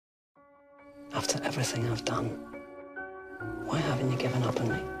After everything I've done, why haven't you given up on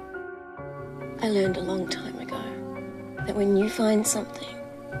me? I learned a long time ago that when you find something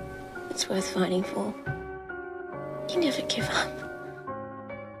that's worth fighting for, you never give up.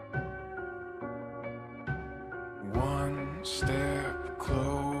 One step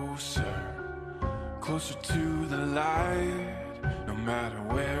closer, closer to the light. No matter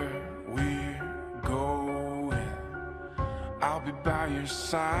where we're going, I'll be by your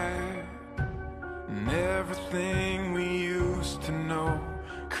side. And everything we used to know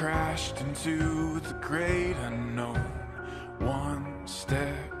crashed into the great unknown. One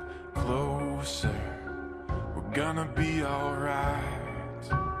step closer, we're gonna be alright.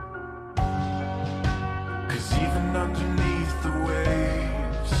 'Cause even underneath the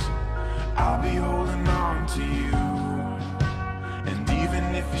waves, I'll be holding on to you. And even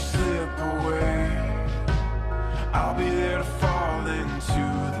if you slip away, I'll be there to fall into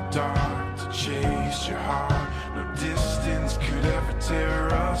the dark, to chase your heart. No distance could ever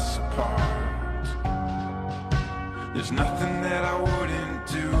tear us apart. There's nothing that I wouldn't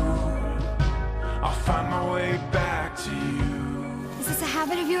do. I'll find my way back to you. Is this a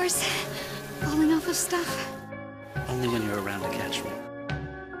habit of yours? Falling off of stuff? Only when you're around to catch me.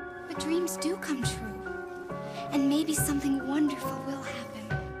 But dreams do come true. And maybe something wonderful will happen.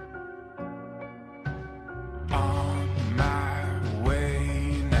 On my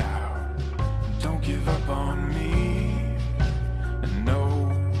way now. Don't give up on me. And no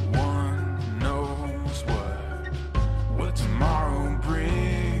one knows what tomorrow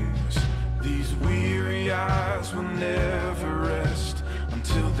brings. These weary eyes will never rest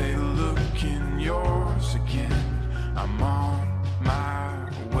until they look in yours again. I'm on my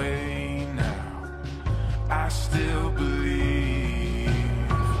way now. I still believe.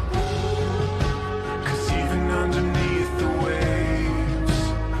 'Cause even underneath the waves,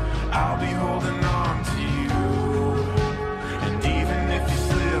 I'll be holding on to you. And even if you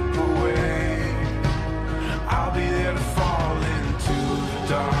slip away, I'll be there to fall into the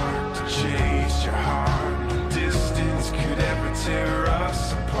dark, to chase your heart. No distance could ever tear us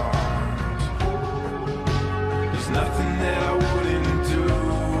apart. There's nothing that I wouldn't do.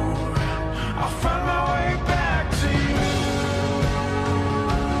 I'll find my way back to you.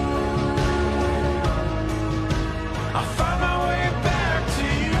 I'll find my way back to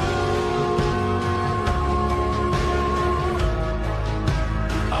you.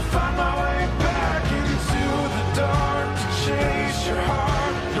 I'll find my way back into the dark, to chase your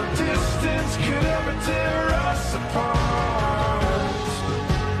heart. No distance could ever tear us apart.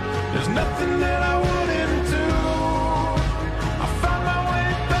 There's nothing that I wouldn't do. I'll find my way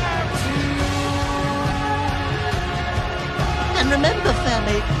back to you. And remember,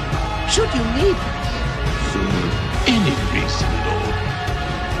 family, should you need it, For any reason, Lord.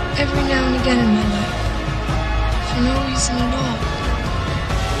 Every now and again in my life, for no reason at all,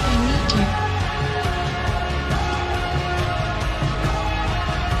 I need you.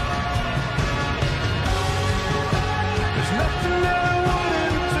 There's nothing that I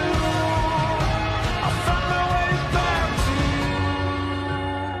wouldn't do. I'll find my way back to you.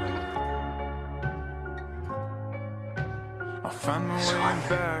 I'll find my way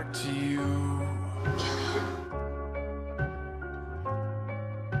back to you.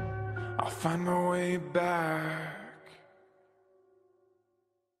 I'll find my way back.